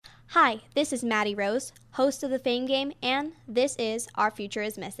Hi, this is Maddie Rose, host of the Fame Game, and this is Our Future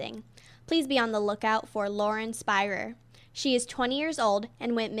is Missing. Please be on the lookout for Lauren Spirer. She is 20 years old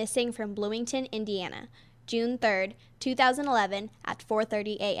and went missing from Bloomington, Indiana, June 3rd, 2011 at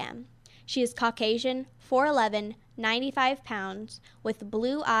 4:30 a.m. She is Caucasian, 4'11", 95 pounds, with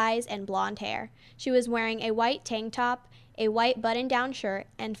blue eyes and blonde hair. She was wearing a white tank top, a white button-down shirt,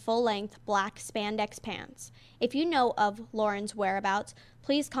 and full-length black spandex pants. If you know of Lauren's whereabouts,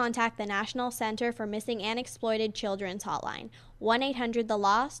 please contact the National Center for Missing and Exploited Children's hotline,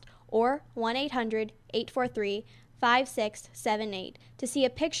 1-800-THE-LOST or 1-800-843-5678. To see a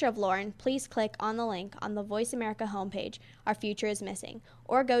picture of Lauren, please click on the link on the Voice America homepage, Our Future is Missing,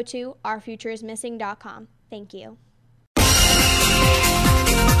 or go to ourfutureismissing.com. Thank you.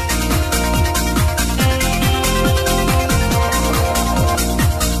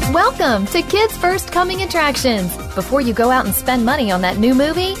 Welcome to Kids First Coming Attractions. Before you go out and spend money on that new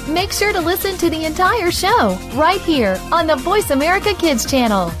movie, make sure to listen to the entire show right here on the Voice America Kids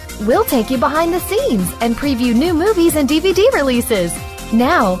channel. We'll take you behind the scenes and preview new movies and DVD releases.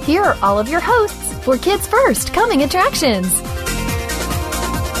 Now, here are all of your hosts for Kids First Coming Attractions.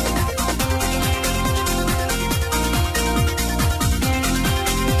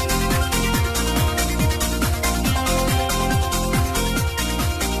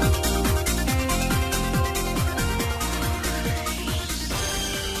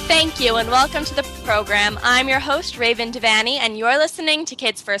 Thank you and welcome to the program. I'm your host, Raven Devanney, and you're listening to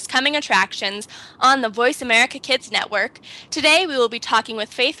Kids First Coming Attractions on the Voice America Kids Network. Today we will be talking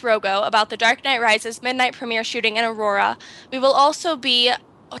with Faith Rogo about the Dark Knight Rises midnight premiere shooting in Aurora. We will also be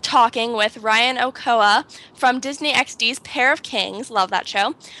talking with Ryan Ochoa from Disney XD's Pair of Kings, love that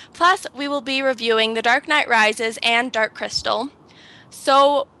show. Plus, we will be reviewing The Dark Knight Rises and Dark Crystal.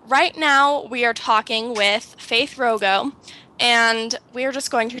 So right now we are talking with Faith Rogo, and we're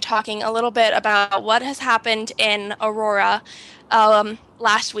just going to be talking a little bit about what has happened in Aurora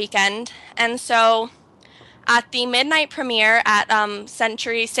last weekend. And so at the midnight premiere at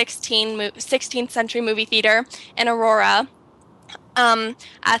Century 16th Century Movie Theater in Aurora,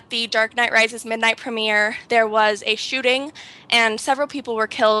 at the Dark Knight Rises midnight premiere, there was a shooting and several people were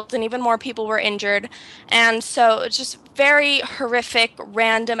killed and even more people were injured. And so it's just very horrific,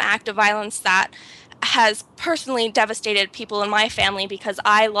 random act of violence that has personally devastated people in my family because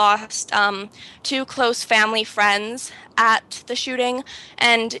I lost two close family friends at the shooting.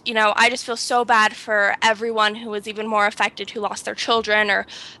 And, you know, I just feel so bad for everyone who was even more affected, who lost their children or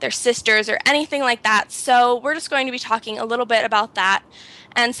their sisters or anything like that. So we're just going to be talking a little bit about that.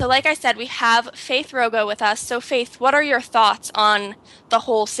 And so, like I said, we have Faith Rogo with us. So, Faith, what are your thoughts on the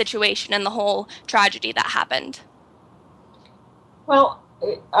whole situation and the whole tragedy that happened? Well,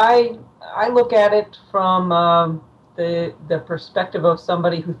 I look at it from the perspective of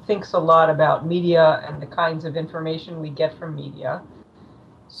somebody who thinks a lot about media and the kinds of information we get from media.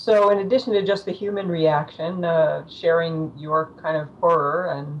 So in addition to just the human reaction, sharing your kind of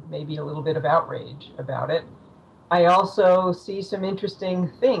horror and maybe a little bit of outrage about it, I also see some interesting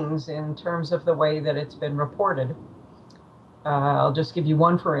things in terms of the way that it's been reported. I'll just give you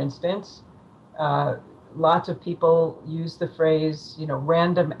one, for instance. Lots of people use the phrase,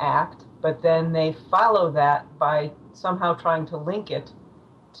 random act, but then they follow that by somehow trying to link it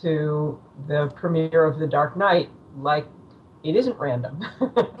to the premiere of The Dark Knight, like it isn't random.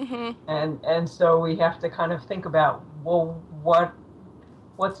 Mm-hmm. And so we have to kind of think about, well,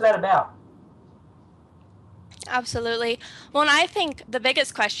 what's that about? Absolutely. Well, and I think the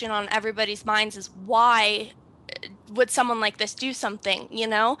biggest question on everybody's minds is why would someone like this do something,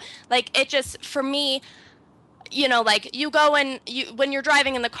 Like, it just, for me, like you go and when you're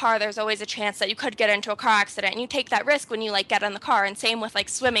driving in the car, there's always a chance that you could get into a car accident, and you take that risk when you get in the car. And same with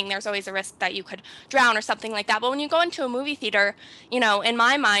swimming, there's always a risk that you could drown or something like that. But when you go into a movie theater, in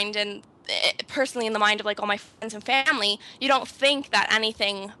my mind and personally in the mind of all my friends and family, you don't think that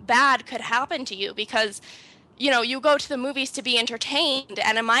anything bad could happen to you because you go to the movies to be entertained.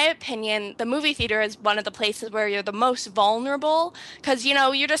 And in my opinion, the movie theater is one of the places where you're the most vulnerable because,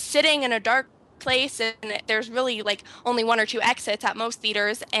 you're just sitting in a dark place and there's really only one or two exits at most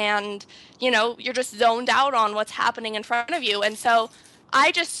theaters, and you're just zoned out on what's happening in front of you. And so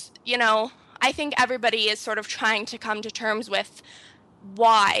I just I think everybody is sort of trying to come to terms with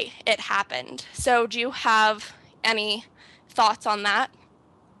why it happened. So do you have any thoughts on that?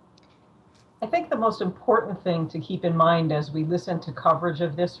 I think the most important thing to keep in mind as we listen to coverage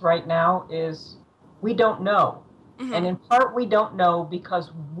of this right now is we don't know. Mm-hmm. And in part, we don't know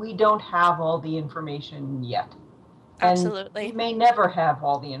because we don't have all the information yet. Absolutely. And we may never have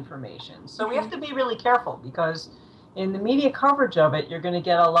all the information. So we have to be really careful because, in the media coverage of it, you're going to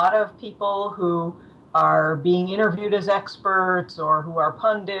get a lot of people who are being interviewed as experts or who are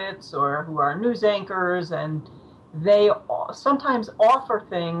pundits or who are news anchors, and they sometimes offer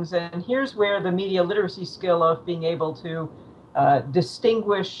things. And here's where the media literacy skill of being able to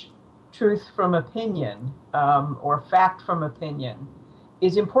distinguish truth from opinion or fact from opinion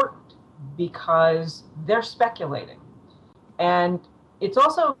is important, because they're speculating. And it's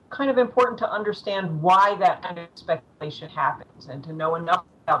also kind of important to understand why that kind of speculation happens and to know enough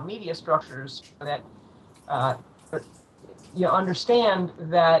about media structures so that you understand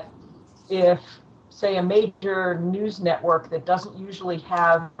that if, say, a major news network that doesn't usually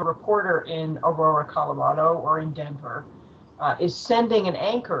have a reporter in Aurora, Colorado or in Denver is sending an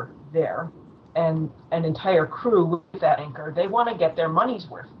anchor there and an entire crew with that anchor, they want to get their money's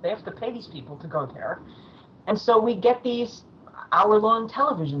worth. They have to pay these people to go there. And so we get these hour-long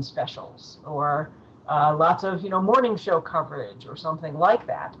television specials or lots of morning show coverage or something like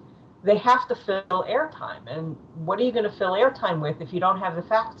that. They have to fill airtime. And what are you going to fill airtime with if you don't have the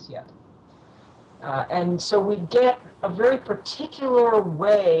facts yet? And so we get a very particular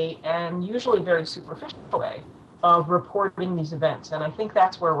way, and usually very superficial way, of reporting these events. And I think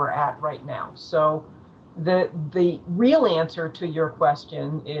that's where we're at right now. So the real answer to your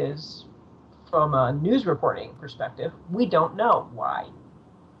question is, from a news reporting perspective, we don't know why.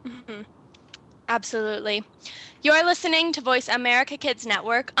 Mm-hmm. Absolutely. You're listening to Voice America Kids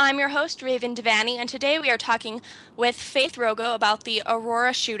Network. I'm your host, Raven Devaney, and today we are talking with Faith Rogo about the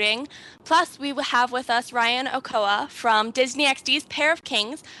Aurora shooting. Plus, we will have with us Ryan Okoa from Disney XD's Pair of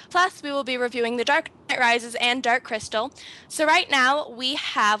Kings. Plus, we will be reviewing The Dark Knight Rises and Dark Crystal. So right now, we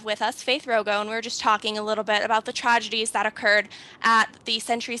have with us Faith Rogo, and we're just talking a little bit about the tragedies that occurred at the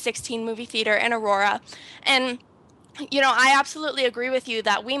Century 16 movie theater in Aurora. And I absolutely agree with you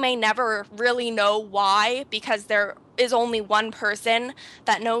that we may never really know why, because there is only one person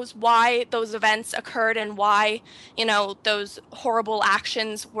that knows why those events occurred and why, those horrible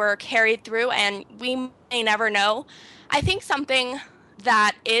actions were carried through, and we may never know. I think something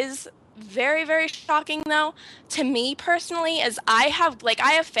that is very, very shocking, though, to me personally, is I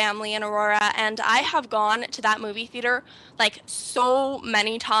have family in Aurora, and I have gone to that movie theater so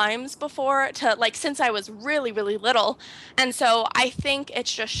many times before, since I was really, really little. And so I think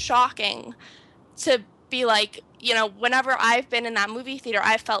it's just shocking to be whenever I've been in that movie theater,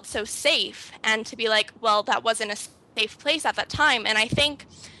 I felt so safe, and to be well, that wasn't a safe place at that time. And I think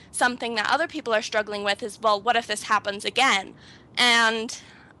something that other people are struggling with is, well, what if this happens again? And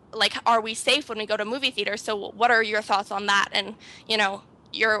are we safe when we go to movie theaters? So what are your thoughts on that? And,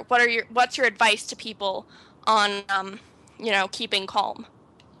 what's your advice to people on, keeping calm?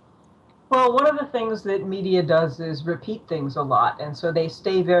 Well, one of the things that media does is repeat things a lot. And so they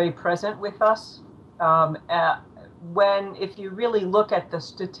stay very present with us. If you really look at the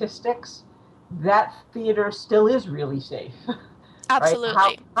statistics, that theater still is really safe. Absolutely.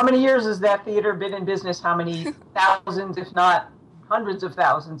 Right? How many years has that theater been in business? How many thousands, if not hundreds of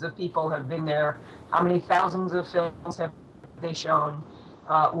thousands of people have been there? How many thousands of films have they shown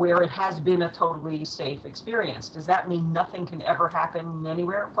where it has been a totally safe experience? Does that mean nothing can ever happen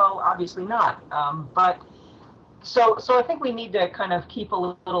anywhere? Well, obviously not. But so I think we need to kind of keep a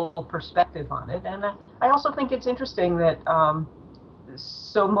little perspective on it. And I also think it's interesting that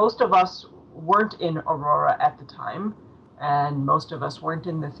so most of us weren't in Aurora at the time, and most of us weren't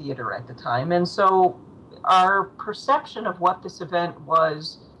in the theater at the time. And so our perception of what this event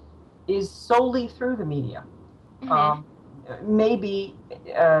was is solely through the media. Mm-hmm. Maybe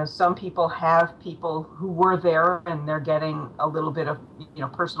some people have people who were there and they're getting a little bit of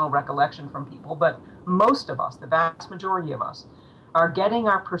personal recollection from people, but most of us, the vast majority of us, are getting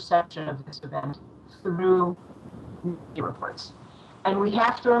our perception of this event through media reports. And we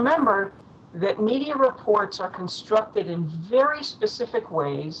have to remember that media reports are constructed in very specific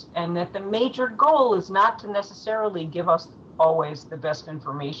ways, and that the major goal is not to necessarily give us always the best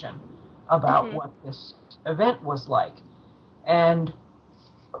information about mm-hmm. what this event was like. And,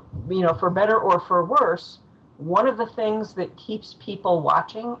 for better or for worse, one of the things that keeps people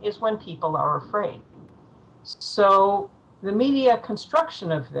watching is when people are afraid. So the media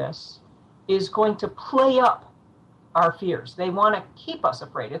construction of this is going to play up our fears. They want to keep us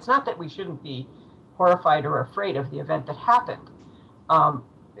afraid. It's not that we shouldn't be horrified or afraid of the event that happened.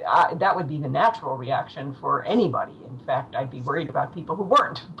 That would be the natural reaction for anybody. In fact, I'd be worried about people who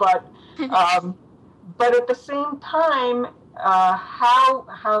weren't. But at the same time, how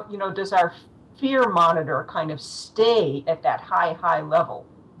does our fear monitor kind of stay at that high level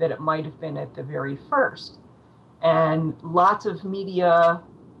that it might have been at the very first? And lots of media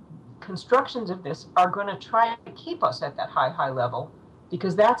constructions of this are going to try to keep us at that high level,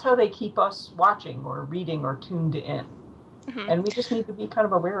 because that's how they keep us watching or reading or tuned in. Mm-hmm. And we just need to be kind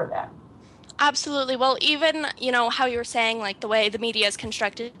of aware of that. Absolutely. Well, even, how you were saying, like, the way the media is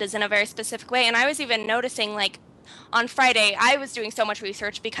constructed is in a very specific way. And I was even noticing, like, on Friday, I was doing so much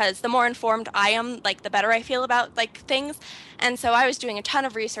research because the more informed I am, like, the better I feel about, like, things. And so I was doing a ton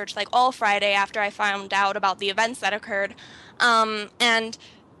of research, like, all Friday after I found out about the events that occurred. And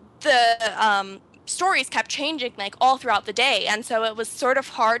the stories kept changing, like, all throughout the day. And so it was sort of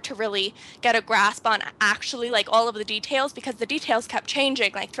hard to really get a grasp on actually, like, all of the details, because the details kept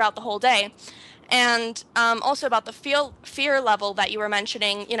changing, like, throughout the whole day. And also about the fear level that you were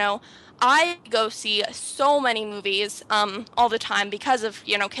mentioning, I go see so many movies all the time because of,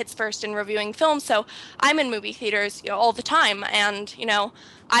 Kids First and reviewing films. So I'm in movie theaters all the time. And,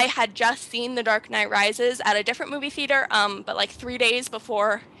 I had just seen The Dark Knight Rises at a different movie theater, but like 3 days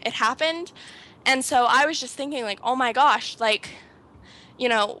before it happened. And so I was just thinking, like, oh my gosh, like,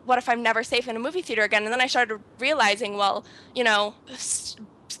 what if I'm never safe in a movie theater again? And then I started realizing, well,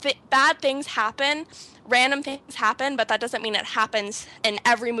 bad things happen, random things happen, but that doesn't mean it happens in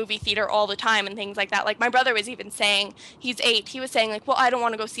every movie theater all the time and things like that. Like, my brother was even saying, he's 8, he was saying, like, well, I don't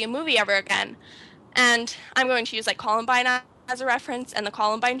want to go see a movie ever again. And I'm going to use, like, Columbine as a reference, and the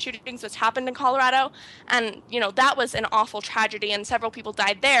Columbine shootings, which happened in Colorado. And, that was an awful tragedy, and several people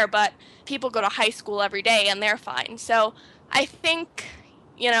died there, but people go to high school every day and they're fine. So I think,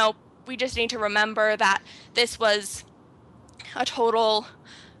 we just need to remember that this was a total,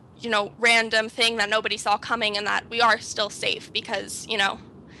 random thing that nobody saw coming, and that we are still safe because,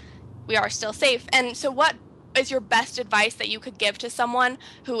 we are still safe. And so what is your best advice that you could give to someone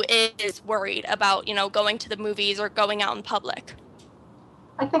who is worried about, going to the movies or going out in public?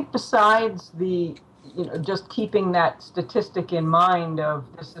 I think besides the, just keeping that statistic in mind of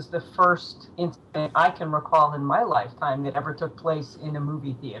this is the first incident I can recall in my lifetime that ever took place in a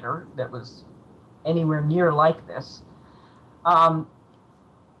movie theater that was anywhere near like this, that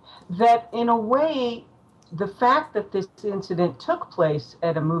in a way, the fact that this incident took place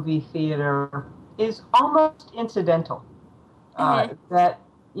at a movie theater is almost incidental. Mm-hmm. That,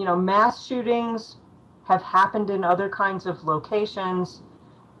 mass shootings have happened in other kinds of locations.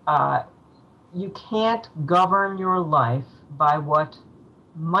 You can't govern your life by what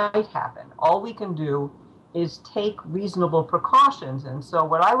might happen. All we can do is take reasonable precautions. And so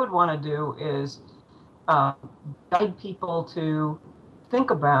what I would want to do is guide people to think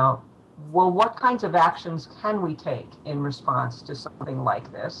about, well, what kinds of actions can we take in response to something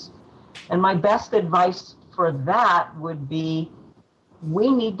like this? And my best advice for that would be, we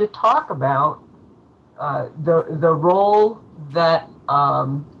need to talk about the role that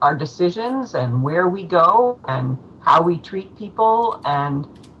our decisions and where we go and how we treat people and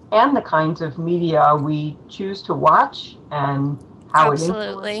the kinds of media we choose to watch and how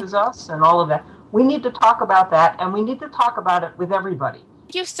Absolutely. It influences us and all of that. We need to talk about that, and we need to talk about it with everybody.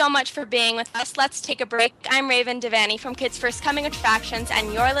 Thank you so much for being with us. Let's take a break. I'm Raven Devaney from Kids First Coming Attractions,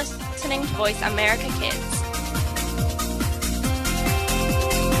 and you're listening to Voice America Kids.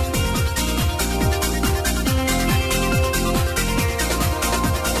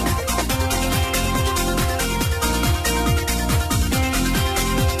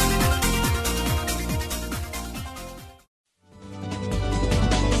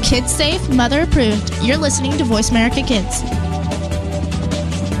 Kids safe, mother approved. You're listening to Voice America Kids.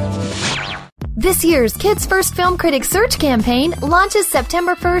 This year's Kids First Film Critics Search campaign launches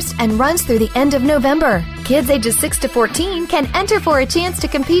September 1st and runs through the end of November. Kids ages 6 to 14 can enter for a chance to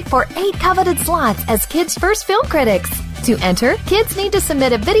compete for 8 coveted slots as Kids First Film Critics. To enter, kids need to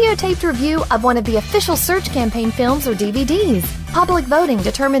submit a videotaped review of one of the official search campaign films or DVDs. Public voting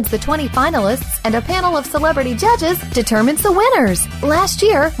determines the 20 finalists, and a panel of celebrity judges determines the winners. Last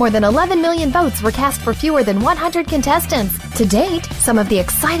year, more than 11 million votes were cast for fewer than 100 contestants. To date, some of the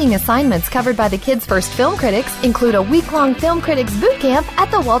exciting assignments covered by the Kids First Film Critics include a week-long Film Critics boot camp at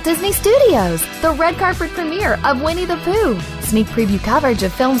the Walt Disney Studios, the red carpet premiere of Winnie the Pooh, sneak preview coverage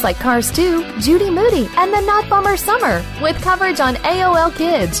of films like Cars 2, Judy Moody, and The Not Bummer Summer, with coverage on AOL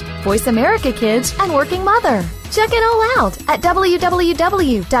Kids, Voice America Kids, and Working Mother. Check it all out at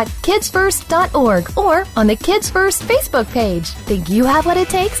www.kidsfirst.org or on the Kids First Facebook page. Think you have what it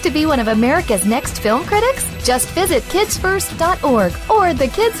takes to be one of America's next film critics? Just visit kidsfirst.org or the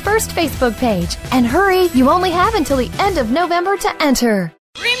Kids First Facebook page. And hurry, you only have until the end of November to enter.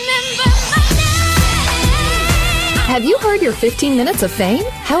 Remember my name. Have you heard your 15 minutes of fame?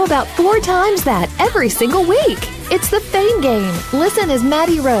 How about 4 times that every single week? It's the Fame Game. Listen as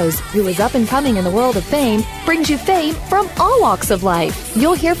Maddie Rose, who is up and coming in the world of fame, brings you fame from all walks of life.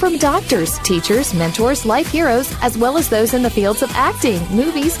 You'll hear from doctors, teachers, mentors, life heroes, as well as those in the fields of acting,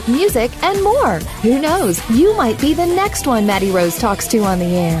 movies, music, and more. Who knows? You might be the next one Maddie Rose talks to on the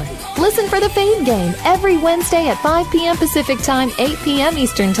air. Listen for the Fame Game every Wednesday at 5 p.m. Pacific Time, 8 p.m.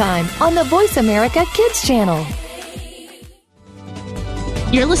 Eastern Time on the Voice America Kids channel.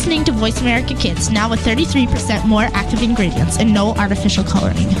 You're listening to Voice America Kids, now with 33% more active ingredients and no artificial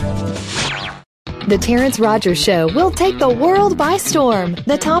coloring. The Terrence Rogers Show will take the world by storm.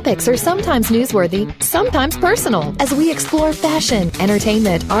 The topics are sometimes newsworthy, sometimes personal, as we explore fashion,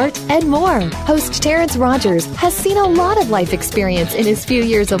 entertainment, art, and more. Host Terrence Rogers has seen a lot of life experience in his few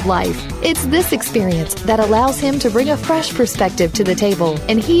years of life. It's this experience that allows him to bring a fresh perspective to the table,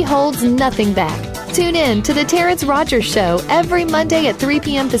 and he holds nothing back. Tune in to The Terrence Rogers Show every Monday at 3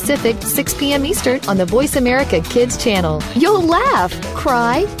 p.m. Pacific, 6 p.m. Eastern on the Voice America Kids channel. You'll laugh,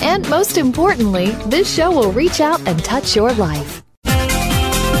 cry, and most importantly, this show will reach out and touch your life.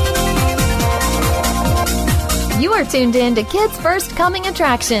 You are tuned in to Kids First Coming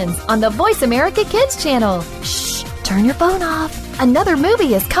Attractions on the Voice America Kids channel. Shh, turn your phone off. Another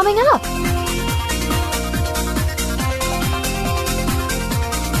movie is coming up.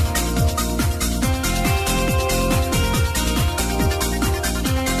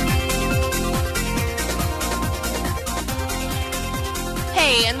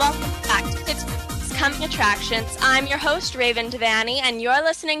 Hey, and welcome back to Kids Coming Attractions. I'm your host, Raven Devaney, and you're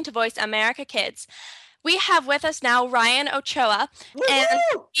listening to Voice America Kids. We have with us now Ryan Ochoa, and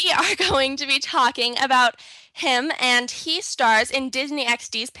we are going to be talking about him, and he stars in Disney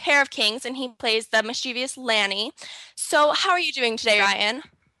XD's Pair of Kings, and he plays the mischievous Lanny. So how are you doing today, Ryan?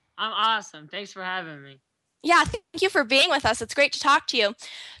 I'm awesome. Thanks for having me. Yeah, thank you for being with us. It's great to talk to you.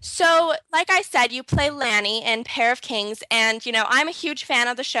 So, like I said, you play Lanny in Pair of Kings, and I'm a huge fan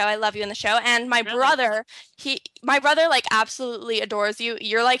of the show. I love you in the show, and my brother like absolutely adores you.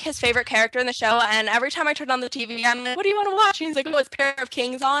 You're like his favorite character in the show, and every time I turn on the TV, I'm like, "What do you want to watch?" And he's like, "Oh, it's Pair of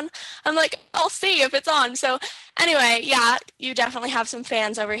Kings on." I'm like, "I'll see if it's on." So, anyway, yeah, you definitely have some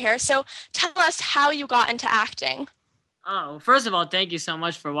fans over here. So, tell us how you got into acting. Oh, first of all, thank you so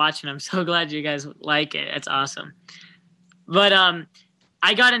much for watching. I'm so glad you guys like it. It's awesome. But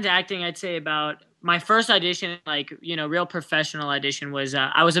I got into acting, I'd say about my first audition, real professional audition was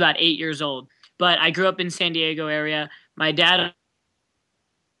I was about 8 years old. But I grew up in San Diego area. My dad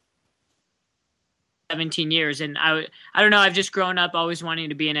 17 years, and I don't know, I've just grown up always wanting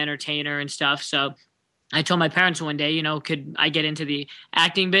to be an entertainer and stuff. So I told my parents one day, could I get into the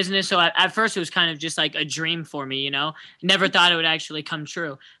acting business? So at first it was kind of just like a dream for me, never thought it would actually come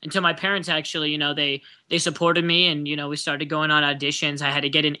true until my parents actually, they supported me, and, we started going on auditions. I had to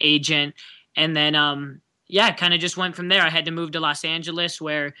get an agent, and then, kind of just went from there. I had to move to Los Angeles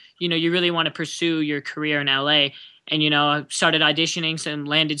where, you really want to pursue your career in LA. And, I started auditioning,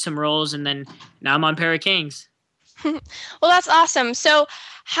 landed some roles, and then now I'm on Pair of Kings. Well, that's awesome. So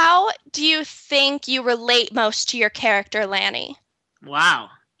how do you think you relate most to your character, Lanny? Wow.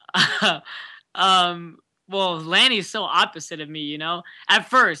 Well, Lanny's so opposite of me, At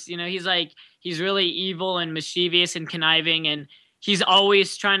first, he's really evil and mischievous and conniving, and he's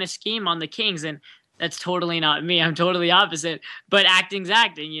always trying to scheme on the Kings, and that's totally not me. I'm totally opposite. But acting's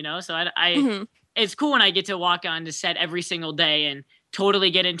acting, So I It's cool when I get to walk on the set every single day and totally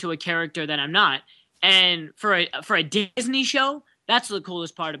get into a character that I'm not. And for a Disney show, that's the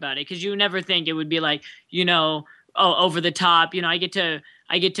coolest part about it, because you never think it would be like, over the top. I get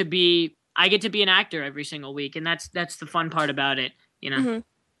to be an actor every single week, and that's the fun part about it. Mm-hmm.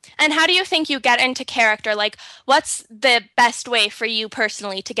 And how do you think you get into character? Like, what's the best way for you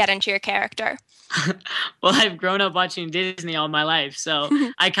personally to get into your character? Well, I've grown up watching Disney all my life, so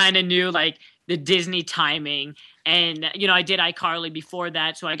I kind of knew like the Disney timing. And, I did iCarly before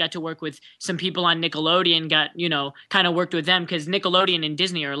that, so I got to work with some people on Nickelodeon, kind of worked with them, because Nickelodeon and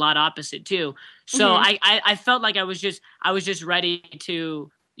Disney are a lot opposite too. So I felt like I was just ready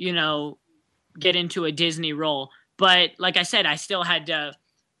to, get into a Disney role. But like I said, I still had to,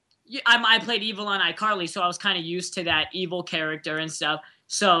 I played evil on iCarly, so I was kind of used to that evil character and stuff.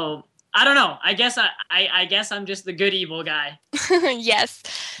 So I don't know. I guess I guess I'm just the good evil guy. Yes.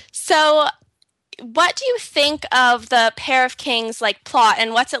 So what do you think of the Pair of Kings plot,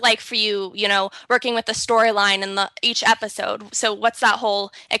 and what's it like for you, working with the storyline in each episode? So what's that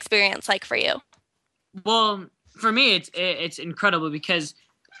whole experience like for you? Well, for me, it's incredible, because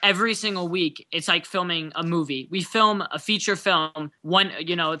every single week it's like filming a movie. We film a feature film, a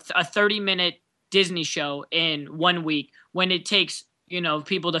 30-minute Disney show in 1 week, when it takes,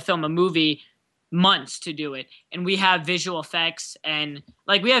 people to film a movie months to do it. And we have visual effects and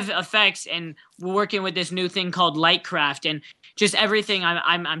like we have effects, and we're working with this new thing called Lightcraft, and just everything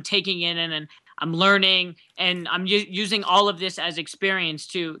I'm taking in and I'm learning, and I'm using all of this as experience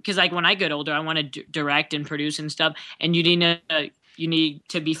too. Because like when I get older, I want to direct and produce and stuff, and you need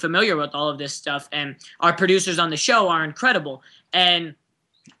to be familiar with all of this stuff. And our producers on the show are incredible. And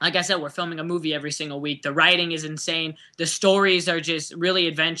like I said, we're filming a movie every single week. The writing is insane. The stories are just really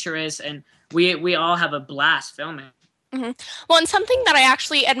adventurous, and we all have a blast filming. Mm-hmm. Well, and something that I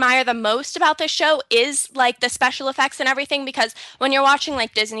actually admire the most about this show is like the special effects and everything, because when you're watching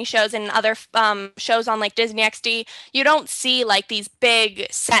like Disney shows and other shows on like Disney XD, you don't see like these big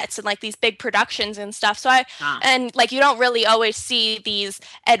sets and like these big productions and stuff. So and like you don't really always see these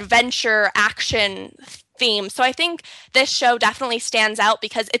adventure action themes. So I think this show definitely stands out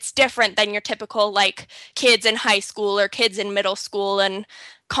because it's different than your typical like kids in high school or kids in middle school and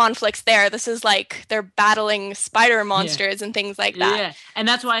conflicts there. This is like they're battling spider monsters and things like that. Yeah, and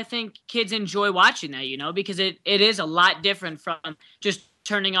that's why I think kids enjoy watching that, because it is a lot different from just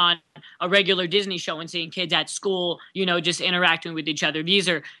turning on a regular Disney show and seeing kids at school, just interacting with each other. These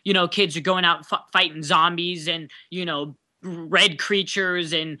are, kids are going out fighting zombies and, red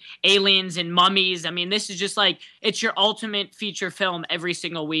creatures and aliens and mummies. I mean, this is just like, it's your ultimate feature film every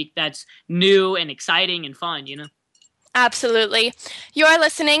single week that's new and exciting and fun, Absolutely. You're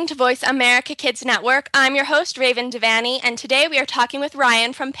listening to Voice America Kids Network. I'm your host, Raven Devanney, and today we are talking with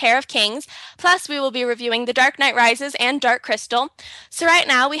Ryan from Pair of Kings. Plus, we will be reviewing The Dark Knight Rises and Dark Crystal. So right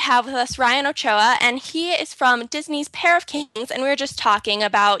now we have with us Ryan Ochoa, and he is from Disney's Pair of Kings, and we were just talking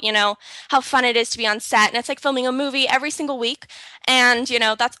about, how fun it is to be on set, and it's like filming a movie every single week, and,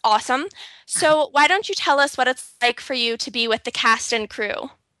 that's awesome. So why don't you tell us what it's like for you to be with the cast and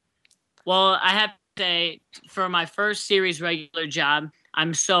crew? Well, I have say for my first series regular job,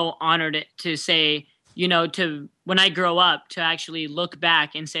 I'm so honored to say, to when I grow up, to actually look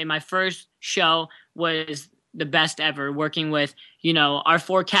back and say my first show was the best ever. Working with, our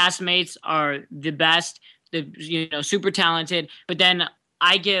 4 castmates are the best, super talented. But then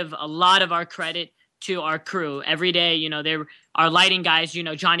I give a lot of our credit to our crew every day. They're our lighting guys.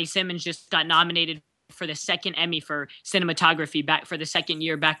 Johnny Simmons just got nominated for the 2nd Emmy for cinematography back for the 2nd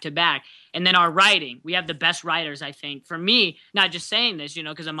year back to back. And then our writing, we have the best writers, I think. For me, not just saying this,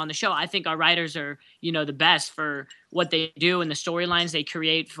 because I'm on the show, I think our writers are, the best for what they do and the storylines they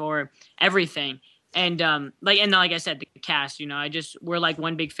create for everything. And like I said, the cast, we're like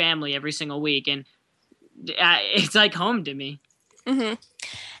one big family every single week, and it's like home to me. Mm-hmm.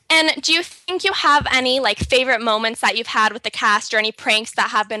 And do you think you have any like favorite moments that you've had with the cast, or any pranks that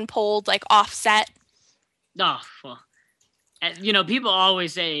have been pulled like offset? Oh, well, people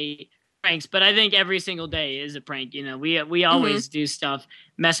always say pranks, but I think every single day is a prank. We always do stuff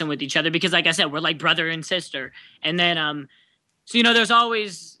messing with each other because, like I said, we're like brother and sister. And then, so, there's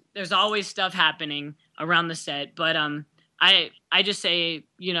always stuff happening around the set. But I just say,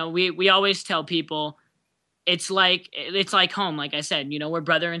 we always tell people it's like home. Like I said, we're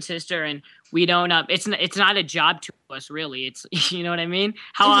brother and sister, and we don't. It's not a job to us, really. It's you know what I mean?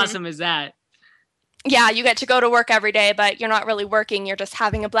 How awesome is that? Yeah, you get to go to work every day, but you're not really working. You're just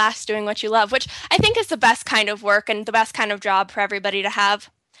having a blast doing what you love, which I think is the best kind of work and the best kind of job for everybody to have.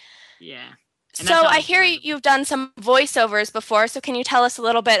 Yeah. So I hear you've done some voiceovers before. So can you tell us a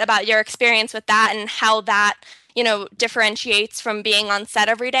little bit about your experience with that and how that, differentiates from being on set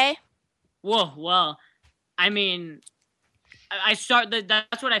every day? Whoa, well, I mean, that's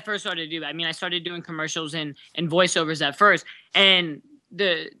what I first started to do. I mean, I started doing commercials and voiceovers at first. And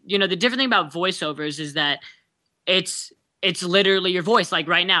the different thing about voiceovers is that it's literally your voice. Like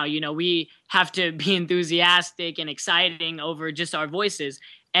right now, we have to be enthusiastic and exciting over just our voices.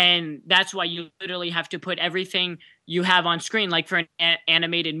 And that's why you literally have to put everything you have on screen. Like for an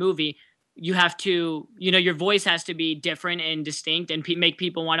animated movie, you have to, your voice has to be different and distinct and make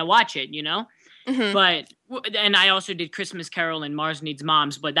people want to watch it, Mm-hmm. But, and I also did Christmas Carol and Mars Needs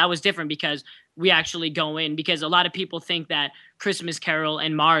Moms, but that was different because we actually go in, because a lot of people think that Christmas Carol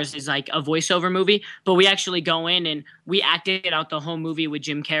and Mars is like a voiceover movie, but we actually go in and we acted out the whole movie with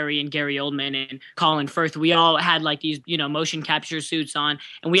Jim Carrey and Gary Oldman and Colin Firth. We all had like these, motion capture suits on,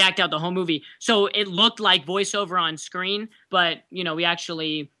 and we act out the whole movie. So it looked like voiceover on screen, but, we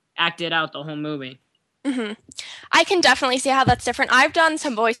actually acted out the whole movie. Mm-hmm. I can definitely see how that's different. I've done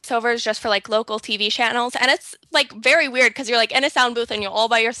some voiceovers just for like local TV channels, and it's like very weird because you're like in a sound booth and you're all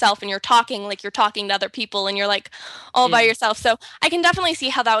by yourself and you're talking like you're talking to other people and you're like all by yourself. So I can definitely see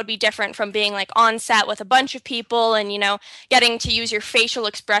how that would be different from being like on set with a bunch of people and, you know, getting to use your facial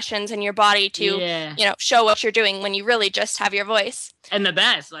expressions and your body to, you know, show what you're doing when you really just have your voice. And the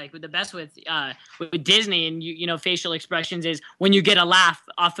best with Disney and you know facial expressions is when you get a laugh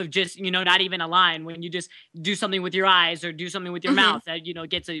off of just, you know, not even a line, when you just do something with your eyes or do something with your mouth that, you know,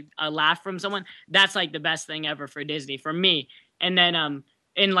 gets a laugh from someone. That's like the best thing ever for Disney for me. And then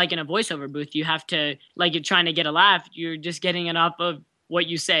in a voiceover booth, you have to, like, you're trying to get a laugh, you're just getting it off of what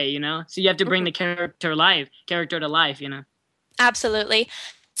you say, you know, so you have to bring the character to life, you know. Absolutely.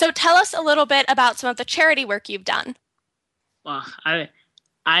 So tell us a little bit about some of the charity work you've done. Well,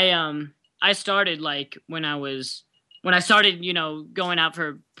 I started like when I started, you know, going out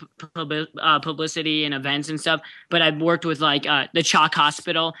for publicity and events and stuff. But I've worked with like the Chalk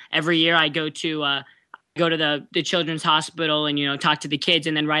Hospital. Every year I go to the Children's Hospital and, you know, talk to the kids.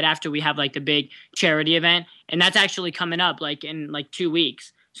 And then right after we have like the big charity event, and that's actually coming up like in like 2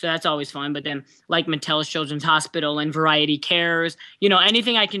 weeks. So that's always fun. But then like Mattel's Children's Hospital and Variety Cares, you know,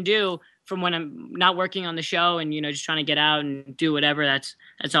 anything I can do from when I'm not working on the show and, you know, just trying to get out and do whatever, that's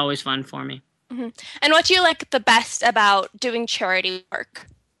always fun for me. Mm-hmm. And what do you like the best about doing charity work?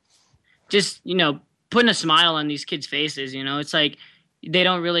 Just, you know, putting a smile on these kids' faces, you know, it's like they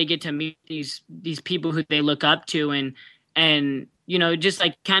don't really get to meet these people who they look up to and, you know, just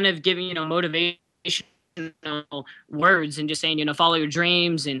like kind of giving, you know, motivation words and just saying, you know, follow your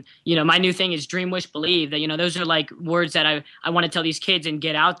dreams. And, you know, my new thing is dream, wish, believe. That, you know, those are like words that I want to tell these kids and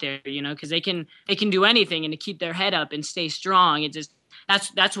get out there, you know, because they can do anything and to keep their head up and stay strong. It just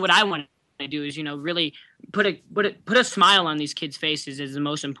that's what I want to do is, you know, really put a smile on these kids' faces is the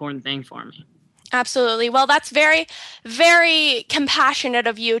most important thing for me. Absolutely. Well, that's very, very compassionate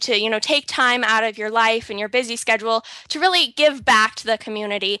of you to, you know, take time out of your life and your busy schedule to really give back to the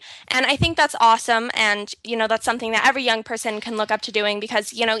community. And I think that's awesome. And, you know, that's something that every young person can look up to doing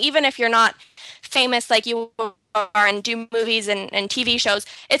because, you know, even if you're not famous like you are and do movies and TV shows,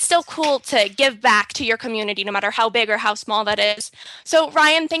 it's still cool to give back to your community, no matter how big or how small that is. So,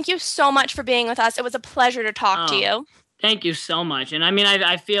 Ryan, thank you so much for being with us. It was a pleasure to talk to you. Thank you so much. And I mean,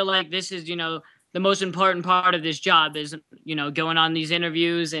 I feel like this is, you know, the most important part of this job is, you know, going on these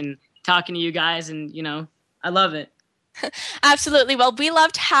interviews and talking to you guys. And, you know, I love it. Absolutely. Well, we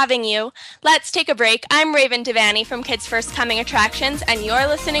loved having you. Let's take a break. I'm Raven Devaney from Kids First Coming Attractions, and you're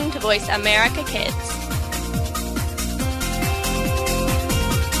listening to Voice America Kids.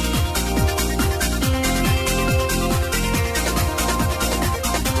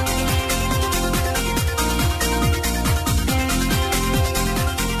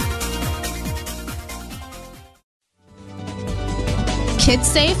 Kids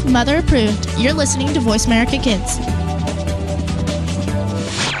safe, mother approved. You're listening to Voice America Kids.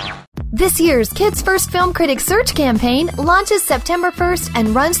 This year's Kids First Film Critics Search campaign launches September 1st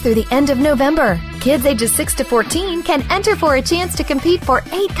and runs through the end of November. Kids ages 6 to 14 can enter for a chance to compete for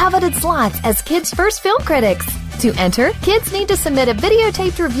 8 coveted slots as Kids First Film Critics. To enter, kids need to submit a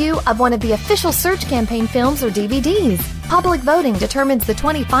videotaped review of one of the official search campaign films or DVDs. Public voting determines the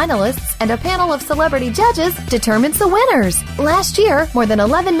 20 finalists, and a panel of celebrity judges determines the winners. Last year, more than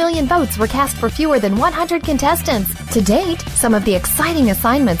 11 million votes were cast for fewer than 100 contestants. To date, some of the exciting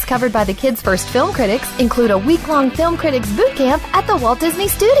assignments covered by the Kids First Film Critics include a week-long Film Critics boot camp at the Walt Disney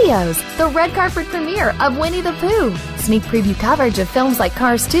Studios, the red carpet premiere of Winnie the Pooh, sneak preview coverage of films like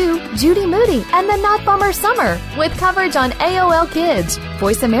Cars 2, Judy Moody, and The Not Bummer Summer, with coverage on AOL Kids,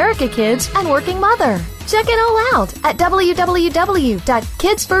 Voice America Kids, and Working Mother. Check it all out at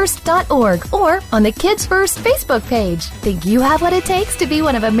www.kidsfirst.org or on the Kids First Facebook page. Think you have what it takes to be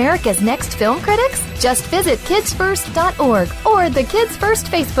one of America's next film critics? Just visit kidsfirst.org or the Kids First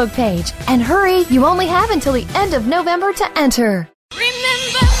Facebook page. And hurry, you only have until the end of November to enter.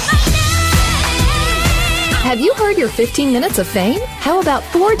 Remember my name. Have you heard your 15 minutes of fame? How about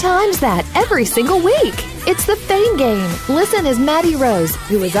 4 times that every single week? It's the Fame Game. Listen as Maddie Rose,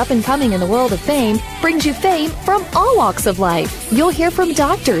 who is up and coming in the world of fame, brings you fame from all walks of life. You'll hear from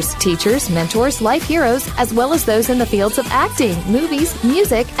doctors, teachers, mentors, life heroes, as well as those in the fields of acting, movies,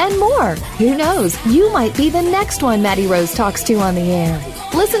 music, and more. Who knows? You might be the next one Maddie Rose talks to on the air.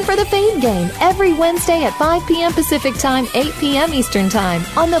 Listen for the Fame Game every Wednesday at 5 p.m. Pacific Time, 8 p.m. Eastern Time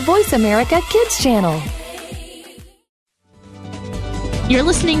on the Voice America Kids channel. You're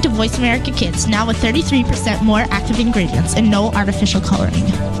listening to Voice America Kids, now with 33% more active ingredients and no artificial coloring.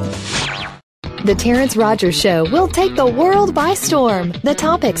 The Terrence Rogers Show will take the world by storm. The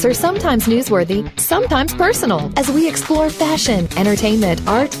topics are sometimes newsworthy, sometimes personal, as we explore fashion, entertainment,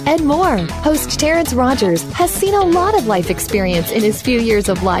 art, and more. Host Terrence Rogers has seen a lot of life experience in his few years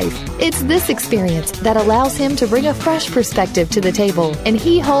of life. It's this experience that allows him to bring a fresh perspective to the table, and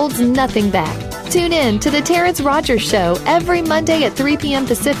he holds nothing back. Tune in to The Terrence Rogers Show every Monday at 3 p.m.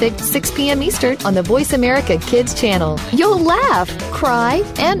 Pacific, 6 p.m. Eastern on the Voice America Kids channel. You'll laugh, cry,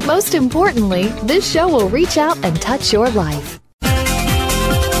 and most importantly, this show will reach out and touch your life.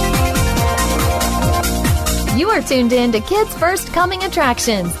 You are tuned in to Kids First Coming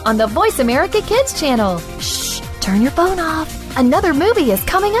Attractions on the Voice America Kids channel. Shh, turn your phone off. Another movie is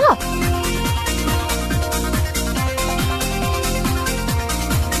coming up.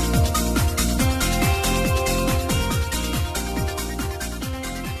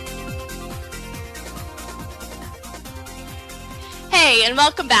 Hey, and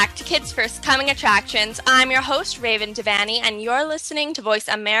welcome back to Kids First Coming Attractions. I'm your host, Raven Devanney, and you're listening to Voice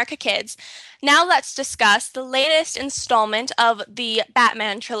America Kids. Now let's discuss the latest installment of the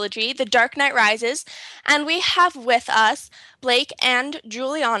Batman trilogy, The Dark Knight Rises. And we have with us Blake and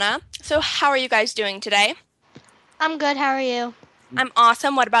Juliana. So how are you guys doing today? I'm good. How are you? I'm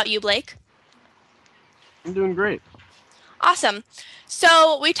awesome. What about you, Blake? I'm doing great. Awesome.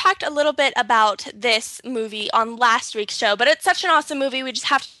 So we talked a little bit about this movie on last week's show, but it's such an awesome movie, we just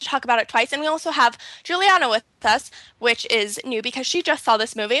have to talk about it twice. And we also have Juliana with us, which is new because she just saw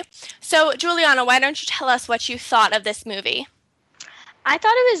this movie. So Juliana, why don't you tell us what you thought of this movie? I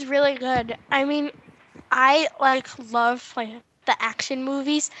thought it was really good. I mean, I love the action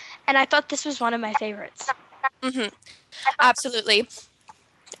movies, and I thought this was one of my favorites. Mm-hmm. Absolutely.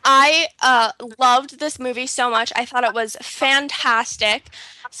 I loved this movie so much. I thought it was fantastic.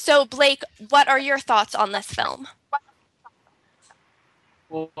 So, Blake, what are your thoughts on this film?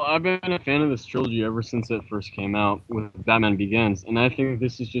 Well, I've been a fan of this trilogy ever since it first came out with Batman Begins, and I think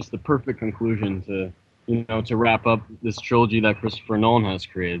this is just the perfect conclusion to wrap up this trilogy that Christopher Nolan has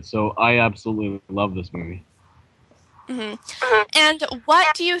created. So I absolutely love this movie. Mm-hmm. And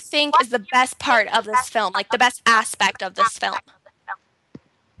what do you think is the best part of this film, like the best aspect of this film?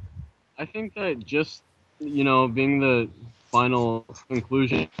 I think that just, being the final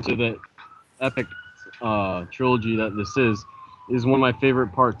conclusion to the epic trilogy that this is one of my favorite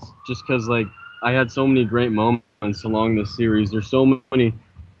parts, just because, I had so many great moments along this series. There's so many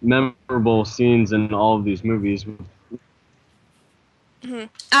memorable scenes in all of these movies. Mm-hmm.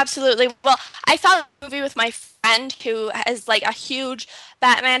 Absolutely. Well, I saw the movie with my friend who is a huge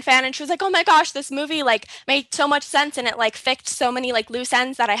Batman fan, and she was like, "Oh my gosh, this movie made so much sense, and it fixed so many loose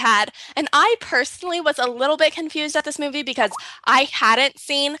ends that I had." And I personally was a little bit confused at this movie because I hadn't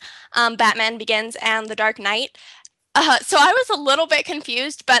seen Batman Begins and The Dark Knight. So I was a little bit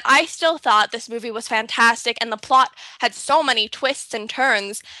confused, but I still thought this movie was fantastic, and the plot had so many twists and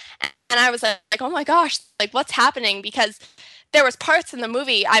turns, and I was like, "Oh my gosh, what's happening?" Because there was parts in the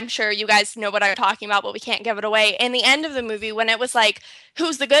movie, I'm sure you guys know what I'm talking about, but we can't give it away. In the end of the movie, when it was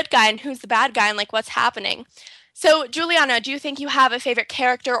who's the good guy and who's the bad guy and what's happening. So, Juliana, do you think you have a favorite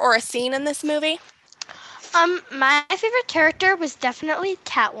character or a scene in this movie? My favorite character was definitely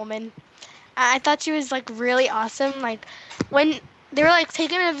Catwoman. I thought she was really awesome. When they were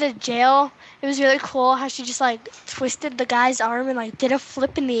taking her to the jail, it was really cool how she just twisted the guy's arm and did a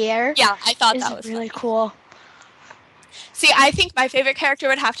flip in the air. Yeah, I thought that was really cool. See, I think my favorite character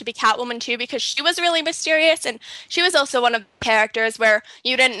would have to be Catwoman, too, because she was really mysterious, and she was also one of the characters where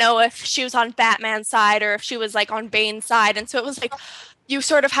you didn't know if she was on Batman's side or if she was, on Bane's side, and so it was you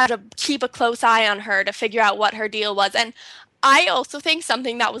sort of had to keep a close eye on her to figure out what her deal was, and I also think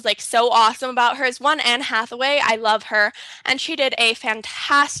something that was so awesome about her is Anne Hathaway. I love her, and she did a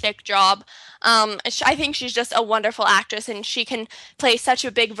fantastic job. I think she's just a wonderful actress, and she can play such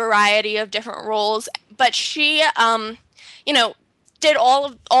a big variety of different roles, but she did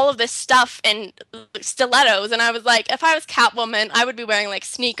all of this stuff in stilettos, and I was if I was Catwoman, I would be wearing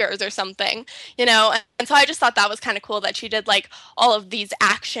sneakers or something, and so I just thought that was kind of cool that she did all of these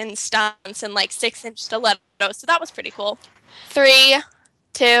action stunts and 6-inch stilettos, so that was pretty cool. 3,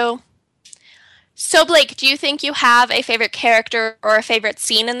 2. So Blake, do you think you have a favorite character or a favorite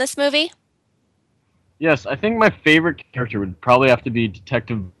scene in this movie? Yes, I think my favorite character would probably have to be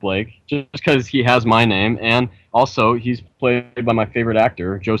Detective Blake, just because he has my name, and also he's played by my favorite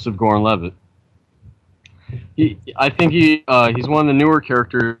actor, Joseph Gordon-Levitt. I think he's one of the newer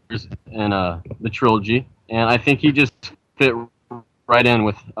characters in the trilogy, and I think he just fit right in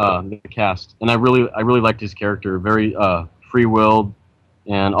with the cast. And I really liked his character, very free-willed,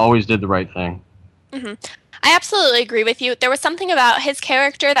 and always did the right thing. Mm-hmm. I absolutely agree with you. There was something about his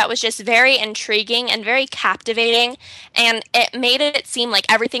character that was just very intriguing and very captivating, and it made it seem like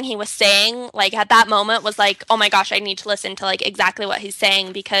everything he was saying, like at that moment, was like, oh my gosh, I need to listen to like exactly what he's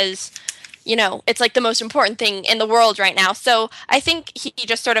saying because, you know, it's like the most important thing in the world right now. So I think he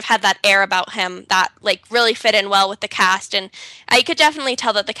just sort of had that air about him that like really fit in well with the cast, and I could definitely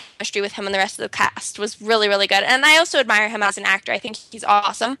tell that the chemistry with him and the rest of the cast was really, really good. And I also admire him as an actor. I think he's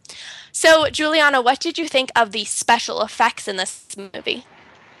awesome. So, Juliana, what did you think of the special effects in this movie?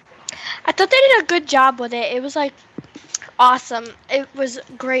 I thought they did a good job with it. It was like awesome. It was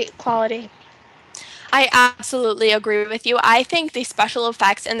great quality. I absolutely agree with you. I think the special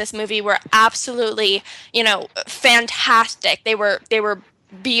effects in this movie were absolutely, you know, fantastic. They were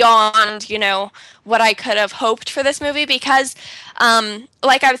beyond, you know, what I could have hoped for this movie because,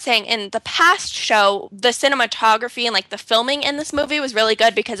 like I was saying in the past show, the cinematography and like the filming in this movie was really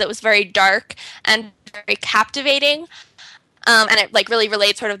good because it was very dark and very captivating, and it like really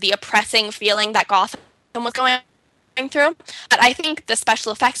relayed sort of the oppressing feeling that Gotham was going through. But I think the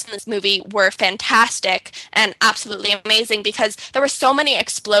special effects in this movie were fantastic and absolutely amazing because there were so many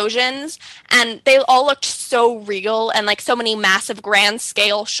explosions and they all looked so real and like so many massive grand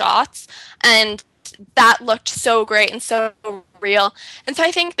scale shots, and that looked so great and so real. And so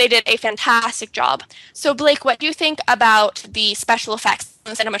I think they did a fantastic job. So Blake, what do you think about the special effects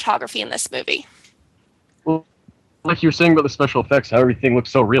and cinematography in this movie? Well, like you were saying about the special effects, how everything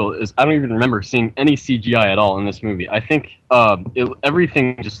looks so real, is I don't even remember seeing any CGI at all in this movie. I think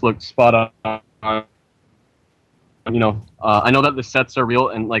everything just looked spot on. You know, I know that the sets are real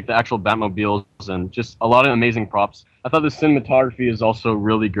and like the actual Batmobiles and just a lot of amazing props. I thought the cinematography is also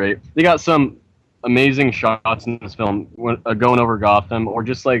really great. They got some amazing shots in this film, going over Gotham or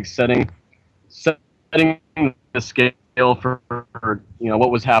just like setting the scale for you know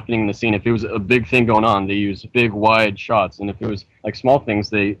what was happening in the scene. If it was a big thing going on, they used big wide shots, and if it was like small things,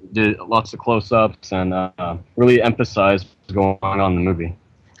 they did lots of close-ups and really emphasized what's going on in the movie.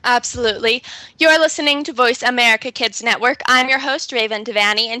 Absolutely. You're listening to Voice America Kids Network. I'm your host, Raven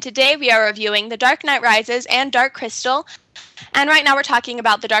Devanney, and today we are reviewing The Dark Knight Rises and Dark Crystal. And right now we're talking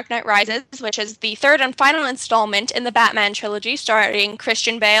about The Dark Knight Rises, which is the third and final installment in the Batman trilogy starring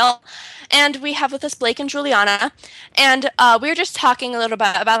Christian Bale. And we have with us Blake and Juliana. And we were just talking a little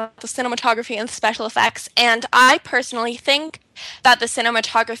bit about the cinematography and special effects. And I personally think that the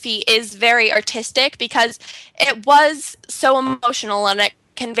cinematography is very artistic because it was so emotional and it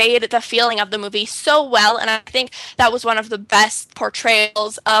conveyed the feeling of the movie so well. And I think that was one of the best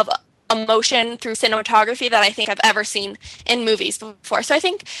portrayals of emotion through cinematography that I think I've ever seen in movies before. So I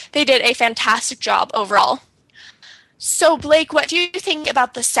think they did a fantastic job overall. So Blake, what do you think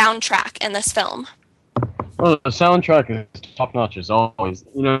about the soundtrack in this film? Well, the soundtrack is top notch as always.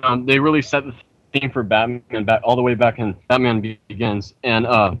 You know, they really set the theme for Batman all the way back in Batman Begins, and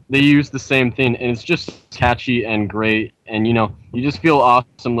they use the same thing, and it's just catchy and great, and you know, you just feel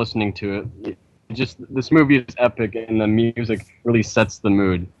awesome listening to it. This movie is epic, and the music really sets the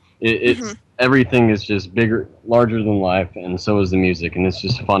mood. It's everything is just bigger, larger than life, and so is the music, and it's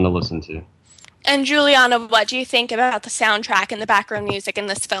just fun to listen to. And Juliana, what do you think about the soundtrack and the background music in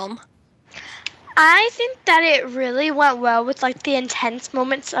this film? I think that it really went well with like the intense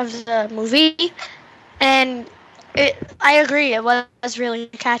moments of the movie, and I agree, it was really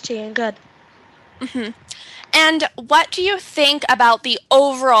catchy and good. And what do you think about the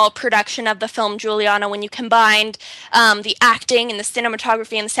overall production of the film, Juliana, when you combined the acting and the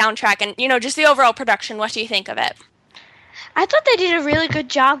cinematography and the soundtrack and, you know, just the overall production? What do you think of it? I thought they did a really good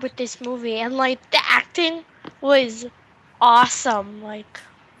job with this movie, and like the acting was awesome, like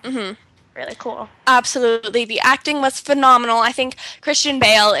really cool. Absolutely. The acting was phenomenal. I think Christian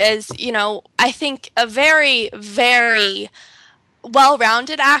Bale is, you know, I think a very, very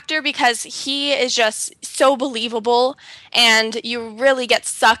well-rounded actor because he is just so believable and you really get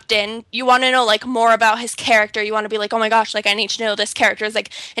sucked in. You want to know like more about his character. You want to be like, oh my gosh, like I need to know this character's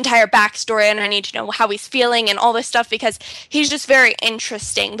like entire backstory and I need to know how he's feeling and all this stuff because he's just very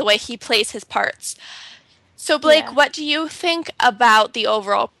interesting the way he plays his parts. So Blake, what do you think about the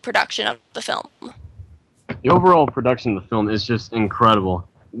overall production of the film? The overall production of the film is just incredible.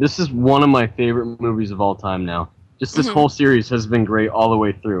 This is one of my favorite movies of all time now. Just this whole series has been great all the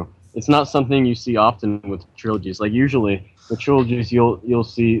way through. It's not something you see often with trilogies. Like usually with trilogies you'll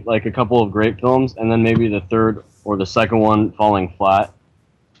see like a couple of great films and then maybe the third or the second one falling flat.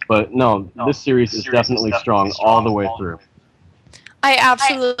 But no, this series is definitely strong all the way through. I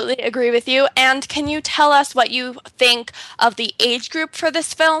absolutely agree with you. And can you tell us what you think of the age group for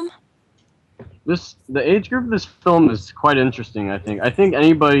this film? The age group of this film is quite interesting, I think. I think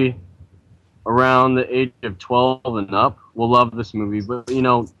anybody around the age of 12 and up will love this movie. But,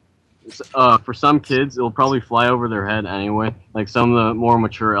 for some kids, it'll probably fly over their head anyway, like some of the more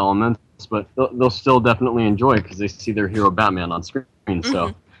mature elements, but they'll still definitely enjoy it because they see their hero Batman on screen.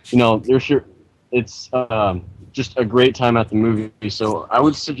 So, it's just a great time at the movie. So I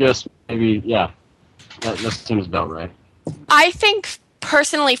would suggest maybe, that seems about right. I think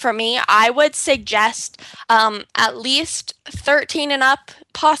personally for me, I would suggest at least 13 and up,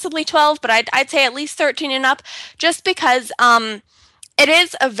 possibly 12, but I'd say at least 13 and up, just because it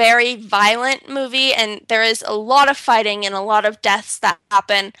is a very violent movie and there is a lot of fighting and a lot of deaths that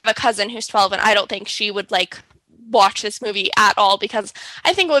happen. I have a cousin who's 12 and I don't think she would watch this movie at all because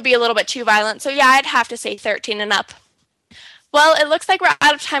I think it would be a little bit too violent. So yeah, I'd have to say 13 and up. Well, it looks like we're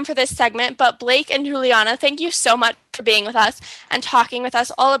out of time for this segment, but Blake and Juliana, thank you so much for being with us and talking with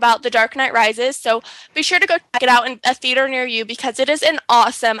us all about The Dark Knight Rises. So be sure to go check it out in a theater near you because it is an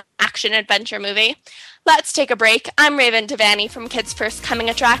awesome action-adventure movie. Let's take a break. I'm Raven Devaney from Kids First Coming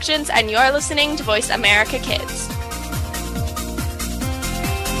Attractions, and you're listening to Voice America Kids.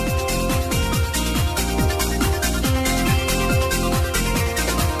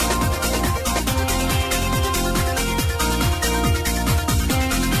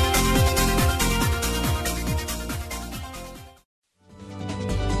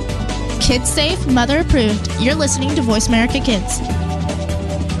 Kids safe, mother approved. You're listening to Voice America Kids.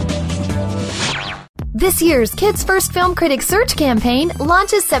 This year's Kids First Film Critics Search campaign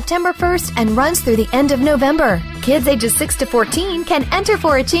launches September 1st and runs through the end of November. Kids ages 6 to 14 can enter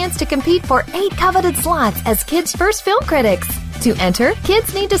for a chance to compete for 8 coveted slots as Kids First Film Critics. To enter,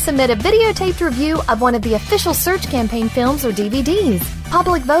 kids need to submit a videotaped review of one of the official search campaign films or DVDs.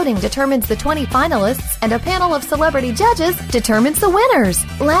 Public voting determines the 20 finalists, and a panel of celebrity judges determines the winners.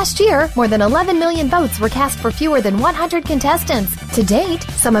 Last year, more than 11 million votes were cast for fewer than 100 contestants. To date,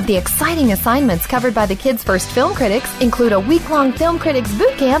 some of the exciting assignments covered by the Kids First Film Critics include a week-long Film Critics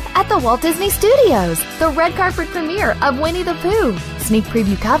Boot Camp at the Walt Disney Studios, the red carpet premiere of Winnie the Pooh, sneak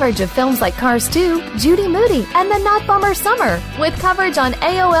preview coverage of films like Cars 2, Judy Moody, and The Not Bummer Summer, with coverage on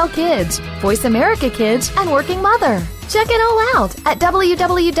AOL Kids, Voice America Kids, and Working Mother. Check it all out at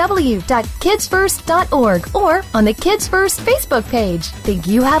www.kidsfirst.org or on the Kids First Facebook page. Think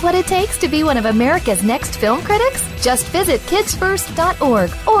you have what it takes to be one of America's next film critics? Just visit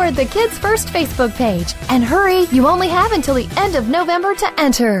kidsfirst.org or the Kids First Facebook page. And hurry, you only have until the end of November to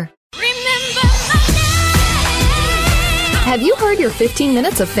enter. Remember my name. Have you heard your 15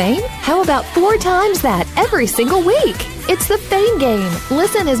 minutes of fame? How about 4 times that every single week? It's the Fame Game.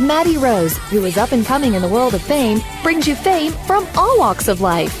 Listen as Maddie Rose, who is up and coming in the world of fame, brings you fame from all walks of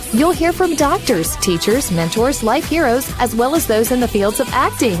life. You'll hear from doctors, teachers, mentors, life heroes, as well as those in the fields of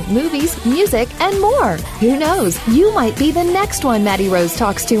acting, movies, music, and more. Who knows? You might be the next one Maddie Rose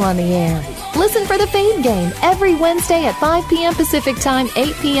talks to on the air. Listen for the Fame Game every Wednesday at 5 p.m. Pacific Time,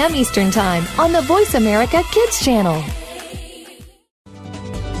 8 p.m. Eastern Time on the Voice America Kids channel.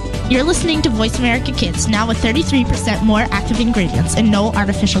 You're listening to Voice America Kids, now with 33% more active ingredients and no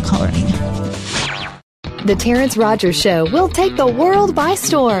artificial coloring. The Terrence Rogers Show will take the world by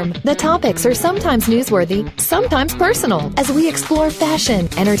storm. The topics are sometimes newsworthy, sometimes personal, as we explore fashion,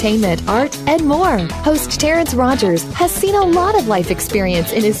 entertainment, art, and more. Host Terrence Rogers has seen a lot of life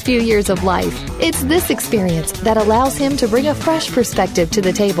experience in his few years of life. It's this experience that allows him to bring a fresh perspective to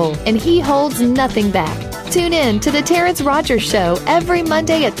the table, and he holds nothing back. Tune in to The Terrence Rogers Show every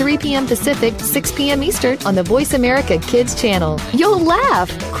Monday at 3 p.m. Pacific, 6 p.m. Eastern on the Voice America Kids channel. You'll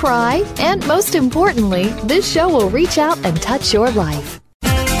laugh, cry, and most importantly, this show will reach out and touch your life.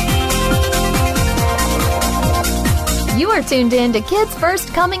 You are tuned in to Kids First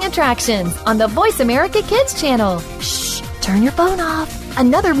Coming Attractions on the Voice America Kids channel. Shh, turn your phone off.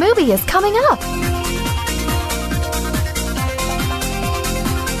 Another movie is coming up.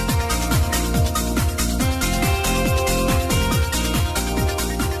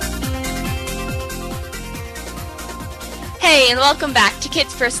 Hey, and welcome back to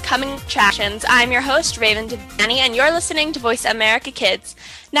Kids First Coming Attractions. I'm your host, Raven Devaney, and you're listening to Voice America Kids.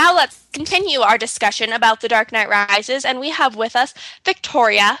 Now let's continue our discussion about The Dark Knight Rises, and we have with us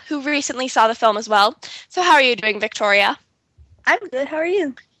Victoria, who recently saw the film as well. So how are you doing, Victoria? I'm good. How are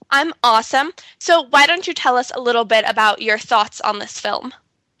you? I'm awesome. So why don't you tell us a little bit about your thoughts on this film?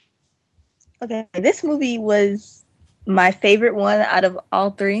 Okay, this movie was my favorite one out of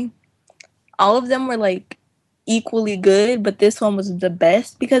all 3. All of them were equally good, but this one was the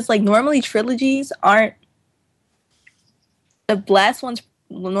best because normally trilogies aren't, the last one's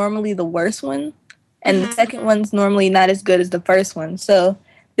normally the worst one and the second one's normally not as good as the first one. So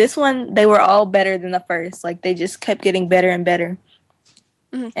this one, they were all better than the first. They just kept getting better and better.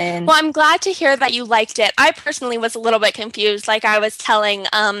 And Well, I'm glad to hear that you liked it. I personally was a little bit confused, like I was telling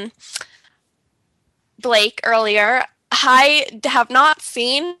Blake earlier. I have not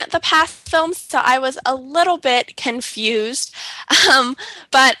seen the past films, so I was a little bit confused.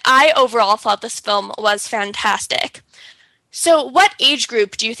 But I overall thought this film was fantastic. So, what age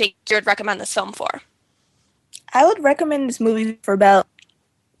group do you think you would recommend this film for? I would recommend this movie for about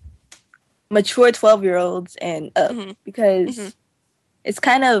mature 12-year-olds and up because it's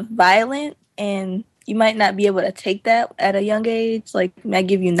kind of violent and you might not be able to take that at a young age. Like, it might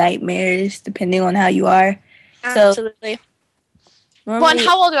give you nightmares depending on how you are. Absolutely. Well, and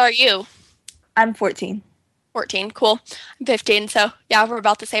how old are you? I'm 14. 14, cool. I'm 15, so yeah, we're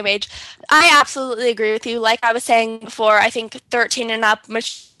about the same age. I absolutely agree with you. Like I was saying before, I think 13 and up,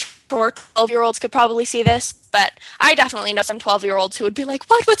 mature 12-year-olds could probably see this, but I definitely know some 12-year-olds who would be like,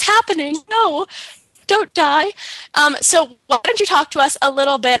 what's happening? No, don't die. So why don't you talk to us a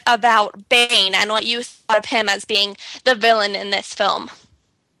little bit about Bane and what you thought of him as being the villain in this film?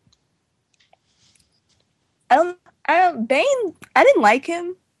 Bane, I didn't like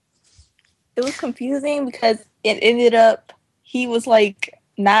him. It was confusing because it ended up he was like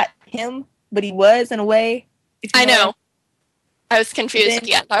not him, but he was in a way. I know. I was confused at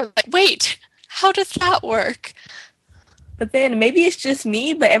the end. I was like, wait, how does that work? But then maybe it's just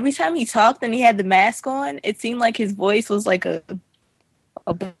me, but every time he talked and he had the mask on, it seemed like his voice was like a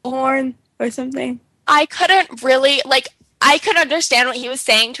bullhorn or something. I couldn't really, I could understand what he was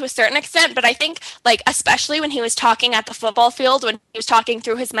saying to a certain extent, but I think, especially when he was talking at the football field, when he was talking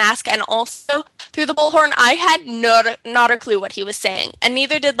through his mask and also through the bullhorn, I had not a clue what he was saying. And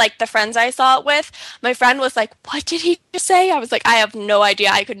neither did, the friends I saw it with. My friend was like, what did he just say? I was like, I have no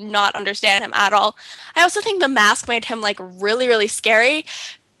idea. I could not understand him at all. I also think the mask made him, really, really scary.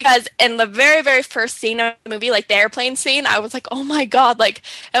 Because in the very, very first scene of the movie, the airplane scene, I was like, oh my god, if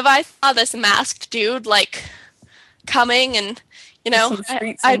I saw this masked dude, coming and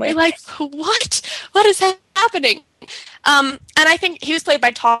I'd be like, what is happening? And I think he was played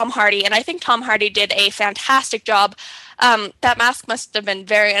by Tom Hardy, and I think Tom Hardy did a fantastic job. That mask must have been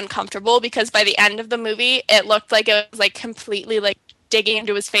very uncomfortable because by the end of the movie it looked like it was completely digging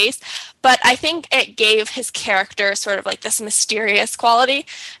into his face, but I think it gave his character sort of this mysterious quality.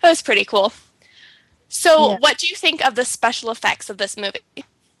 It was pretty cool. So what do you think of the special effects of this movie?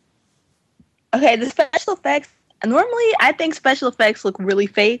 Okay, the special effects, normally, I think special effects look really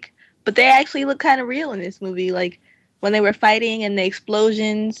fake, but they actually look kind of real in this movie. When they were fighting and the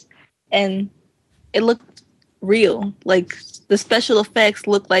explosions, and it looked real. The special effects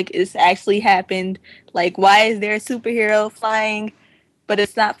look like it's actually happened. Why is there a superhero flying, but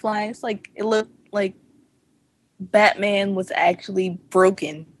it's not flying? It's it looked like Batman was actually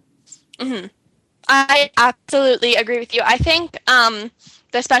broken. Mm-hmm. I absolutely agree with you. I think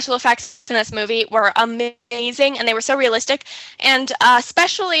the special effects in this movie were amazing, and they were so realistic. And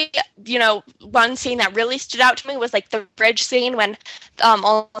especially, one scene that really stood out to me was the bridge scene when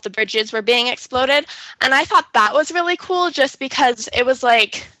all of the bridges were being exploded. And I thought that was really cool just because it was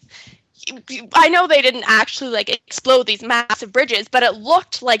I know they didn't actually explode these massive bridges, but it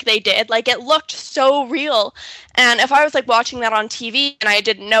looked like they did. It looked so real. And if I was watching that on TV and I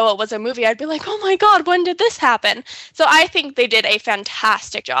didn't know it was a movie, I'd be like, oh my god, when did this happen? So I think they did a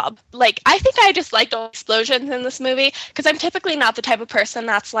fantastic job. I think I just liked all the explosions in this movie because I'm typically not the type of person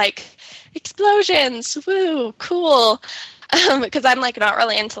that's explosions, woo, cool. Because I'm not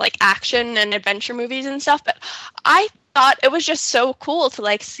really into action and adventure movies and stuff, but I thought it was just so cool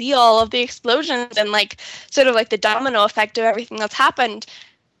to see all of the explosions and sort of the domino effect of everything that's happened.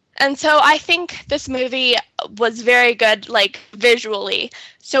 And so I think this movie was very good visually.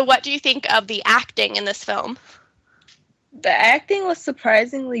 So what do you think of the acting in this film? The acting was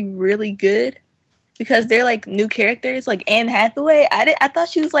surprisingly really good because they're new characters. Anne Hathaway, I thought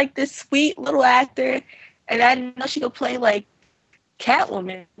she was this sweet little actor, and I didn't know she could play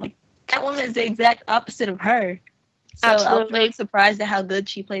Catwoman. Catwoman is the exact opposite of her. So absolutely. I was really surprised at how good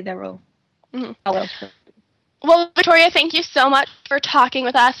she played that role. Mm-hmm. Well, Victoria, thank you so much for talking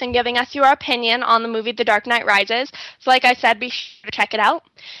with us and giving us your opinion on the movie The Dark Knight Rises. So like I said, be sure to check it out.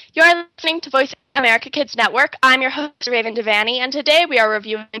 You are listening to Voice America Kids Network. I'm your host, Raven Devanney, and today we are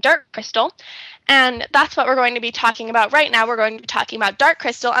reviewing Dark Crystal. And that's what we're going to be talking about right now. We're going to be talking about Dark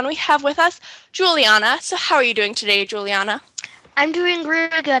Crystal, and we have with us Juliana. So how are you doing today, Juliana? I'm doing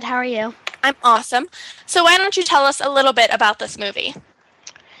really good. How are you? I'm awesome. So why don't you tell us a little bit about this movie?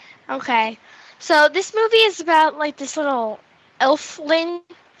 Okay. So this movie is about this little elfling,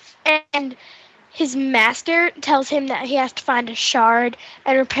 and his master tells him that he has to find a shard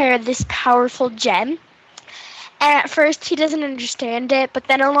and repair this powerful gem. And at first he doesn't understand it, but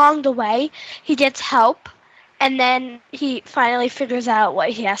then along the way he gets help, and then he finally figures out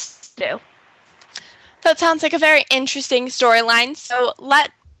what he has to do. That sounds like a very interesting storyline. So why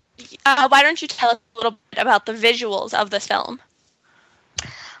don't you tell us a little bit about the visuals of this film?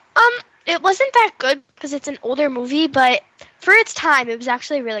 It wasn't that good because it's an older movie, but for its time, it was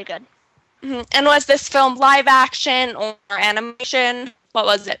actually really good. Mm-hmm. And was this film live action or animation? What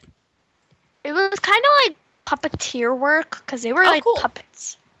was it? It was kind of like puppeteer work because they were cool.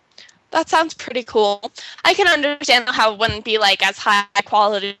 puppets. That sounds pretty cool. I can understand how it wouldn't be like as high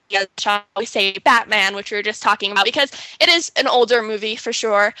quality as, shall we say, Batman, which we were just talking about, because it is an older movie for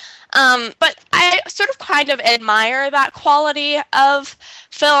sure. But I sort of kind of admire that quality of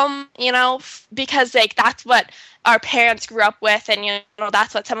film, you know, because like that's what our parents grew up with, and you know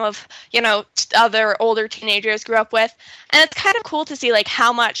that's what some of other older teenagers grew up with, and it's kind of cool to see like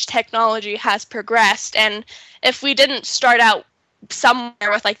how much technology has progressed. And if we didn't start out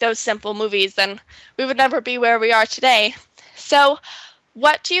somewhere with like those simple movies, then we would never be where we are today. So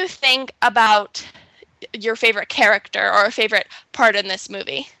what do you think about your favorite character or favorite part in this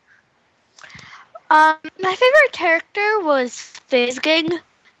movie? My favorite character was Fizzgig,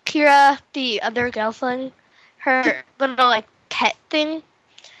 Kira, the other girlfriend, her little like pet thing.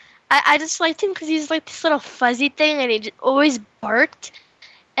 I just liked him because he's like this little fuzzy thing, and he just always barked.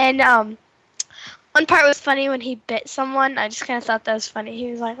 And one part was funny when he bit someone. I just kind of thought that was funny.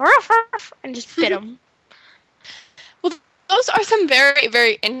 He was like, ruff, ruff, and just bit him. Well, those are some very,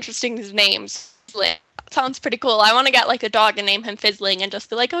 very interesting names. That sounds pretty cool. I want to get like a dog and name him Fizzling and just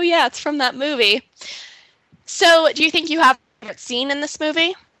be like, oh yeah, it's from that movie. So do you think you have a favorite scene in this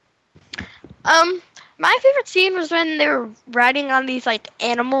movie? My favorite scene was when they were riding on these like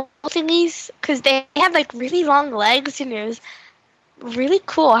animal thingies, because they had like really long legs, and it was really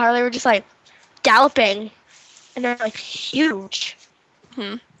cool how they were just like galloping, and they're like huge.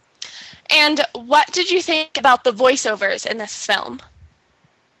 Mm-hmm. And what did you think about the voiceovers in this film?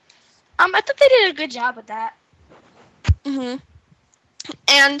 I thought they did a good job with that. Mm-hmm.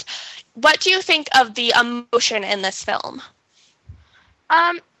 And what do you think of the emotion in this film?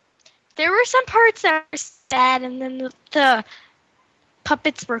 There were some parts that were sad, and then the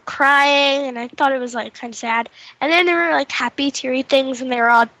puppets were crying, and I thought it was like kind of sad. And then there were like happy, teary things, and they were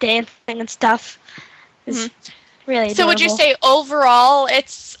all dancing and stuff. It was really adorable. So would you say overall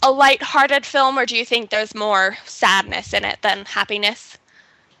it's a lighthearted film, or do you think there's more sadness in it than happiness?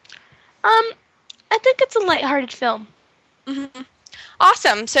 I think it's a lighthearted film. Mm-hmm.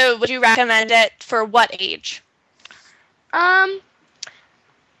 Awesome. So would you recommend it for what age?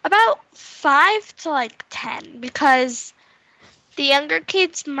 About 5 to like 10, because the younger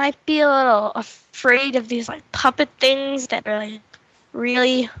kids might be a little afraid of these like puppet things that are like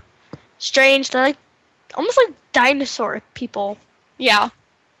really strange. They're like almost like dinosaur people. Yeah.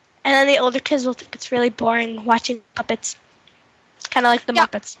 And then the older kids will think it's really boring watching puppets. Kind of like the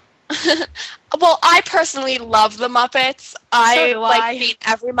Muppets. Well, I personally love the Muppets. I So like seen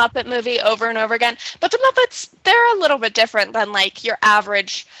every Muppet movie over and over again. But the Muppets, they're a little bit different than like your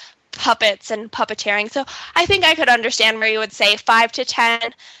average puppets and puppeteering. So I think I could understand where you would say 5 to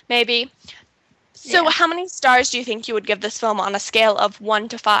 10, maybe. So how many stars do you think you would give this film on a scale of 1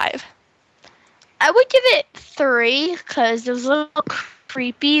 to 5? I would give it 3, because it was a little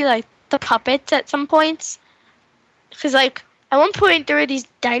creepy, like the puppets at some points. Because like at one point there were these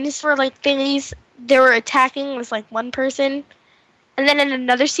dinosaur like thingies. They were attacking with like one person, and then in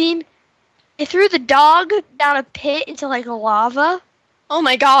another scene, they threw the dog down a pit into like lava. Oh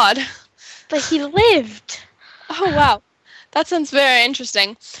my god! But he lived. Oh wow. That sounds very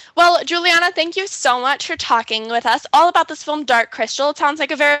interesting. Well, Juliana, thank you so much for talking with us all about this film, Dark Crystal. It sounds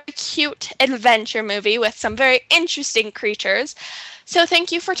like a very cute adventure movie with some very interesting creatures. So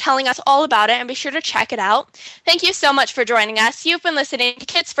thank you for telling us all about it, and be sure to check it out. Thank you so much for joining us. You've been listening to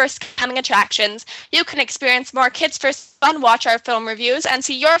Kids First Coming Attractions. You can experience more Kids First fun, watch our film reviews, and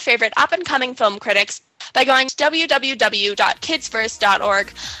see your favorite up-and-coming film critics by going to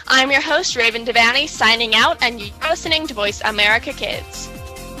www.kidsfirst.org. I'm your host, Raven Devaney, signing out, and you're listening to Voice America Kids.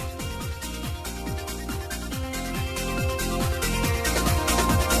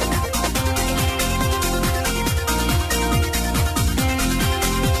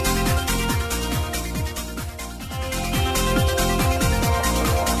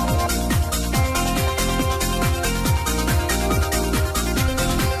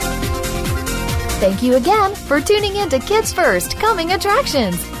 Thank you again for tuning in to Kids First Coming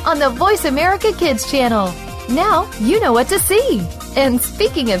Attractions on the Voice America Kids channel. Now you know what to see. And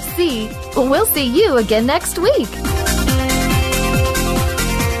speaking of see, we'll see you again next week.